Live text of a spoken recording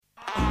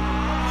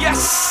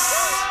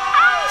Yes!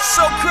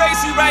 So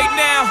crazy right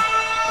now.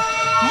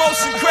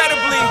 Most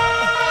incredibly,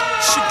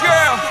 it's your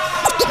girl,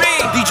 B.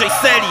 DJ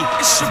Seli,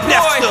 it's your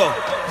boy,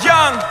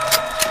 Young.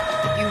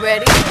 You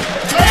ready?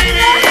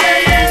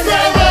 Ladies,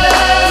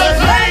 fellas,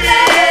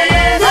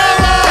 ladies,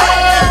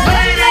 fellas,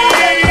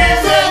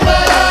 ladies,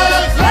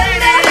 fellas,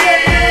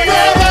 ladies,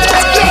 fellas.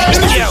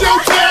 This is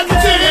your time, get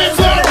your hands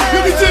up. You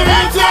get your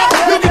hands up,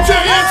 you get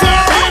your hands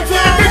up, hands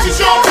up. This is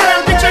your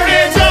time, get your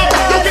hands up.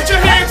 You get your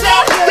hands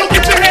up, you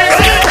get your hands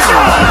up.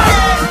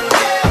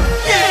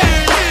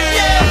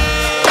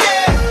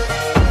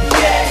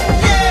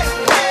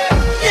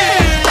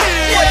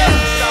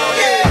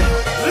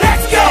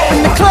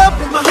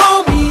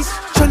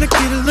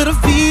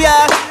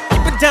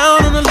 Keep it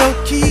down on the low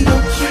key.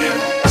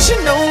 She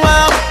know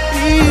how I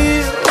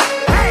feel.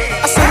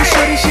 I saw the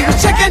shorty, she was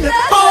checking up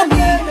on me.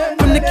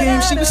 From the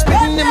game, she was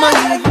spitting in my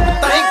ear. You would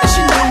think that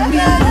she knew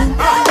me.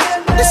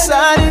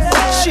 Decided to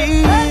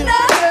cheat.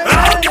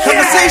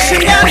 Conversation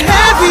got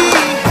heavy.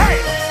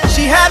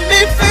 She had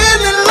me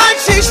feeling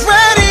like she's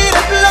ready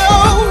to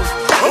blow.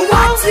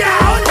 Watch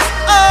out!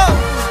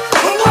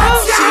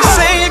 She's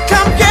saying,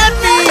 come get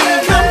me.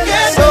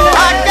 So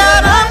I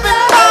got up and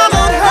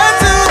followed her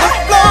to the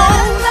floor.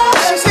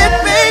 She said,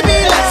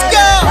 baby, let's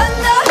go.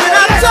 And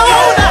I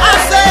told her, I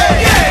said,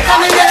 got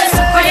me looking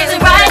so crazy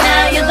right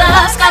now. Your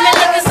love's got me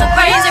looking so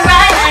crazy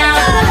right now.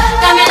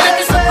 Got me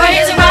looking so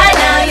crazy right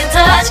now. Your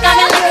touch got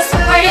me looking so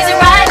crazy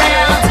right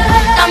now.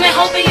 Got me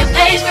hoping you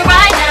page me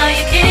right now.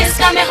 Your kiss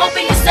got me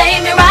hoping you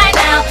save me right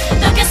now.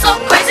 Looking so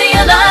crazy,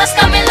 your love's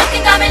got me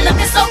looking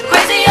so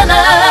crazy, your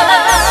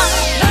love.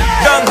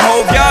 Young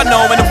Hov, y'all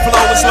know when the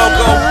flow is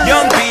loco.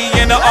 Young B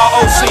and the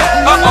ROC.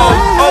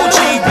 OG,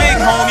 big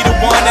homie, the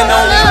one and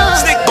only.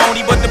 Stick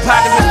bony, but the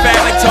pockets is fat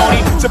like Tony.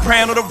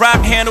 Soprano, the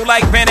rock handle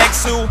like Van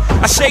Exu.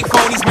 I shake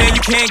ponies, man,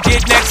 you can't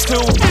get next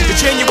to. The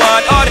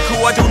genuine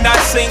article, I do not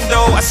sing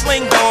though. I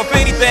sling though, if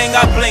anything,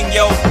 I bling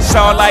yo.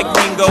 Saw like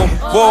Ringo,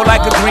 wore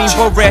like a green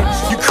beret.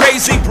 You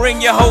crazy,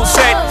 bring your whole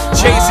set.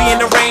 Jay-Z in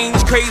the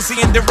range, crazy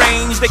in the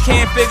range. They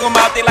can't figure him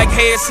out, they like,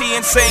 hey, is he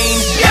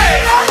insane?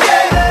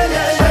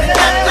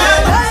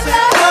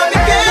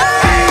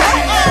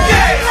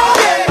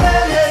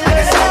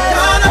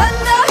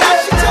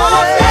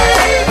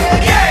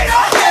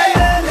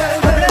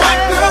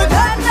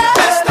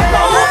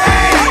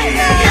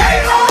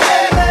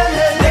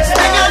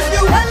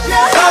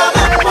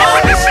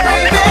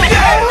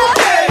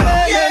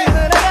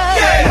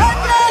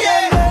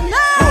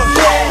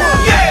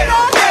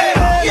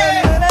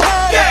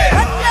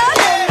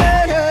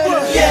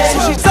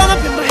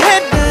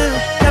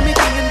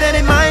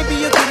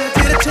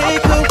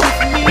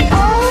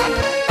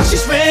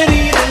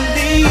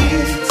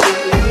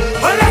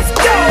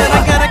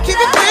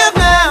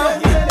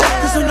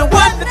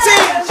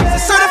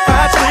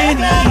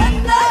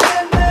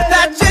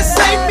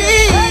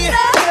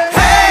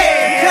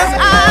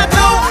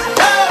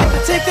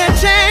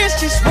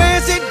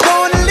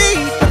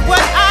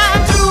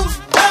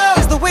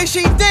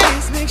 She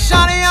dance, make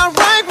shawty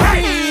alright with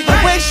me. The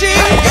way she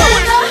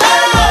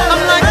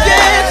I'm like,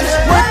 yeah, just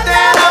work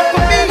that out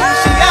for me.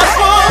 She asked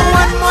for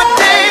one more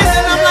dance,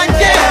 and I'm like,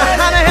 yeah,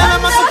 how the hell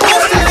am I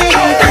supposed to leave?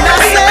 And I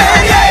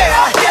said, yeah,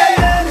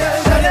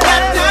 shut it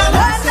back down,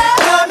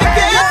 come and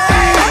get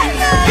me.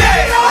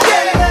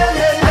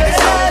 Like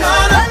it's so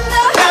caught up,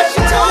 how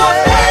she told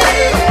me.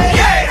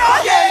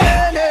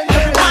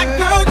 My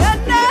girl,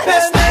 just the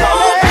best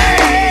of me.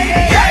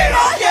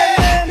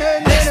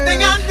 Next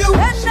thing I knew,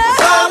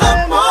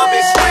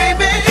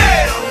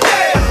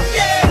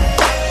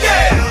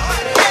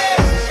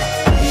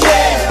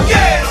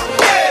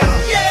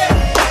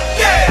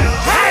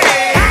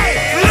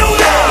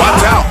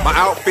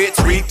 outfit's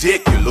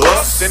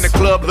ridiculous. In the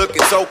club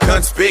looking so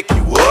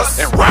conspicuous.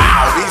 And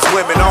wow, these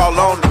women all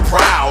on the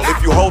prowl.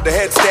 If you hold the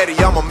head steady,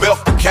 I'ma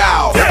milk the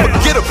cow.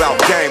 Forget about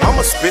game,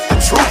 I'ma spit the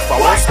truth. I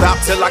won't stop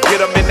till I get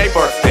them in their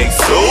birthday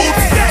suits.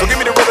 So give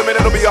me the rhythm and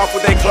it'll be off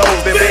with their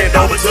clothes. Then bend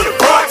over to the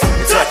front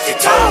and touch your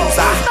toes.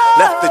 I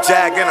left the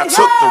jag and I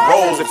took the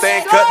rolls. If they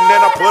ain't cutting,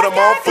 then I put them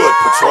on foot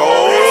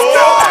patrol.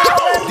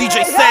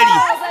 DJ Seli,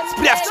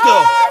 sprawdź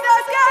to.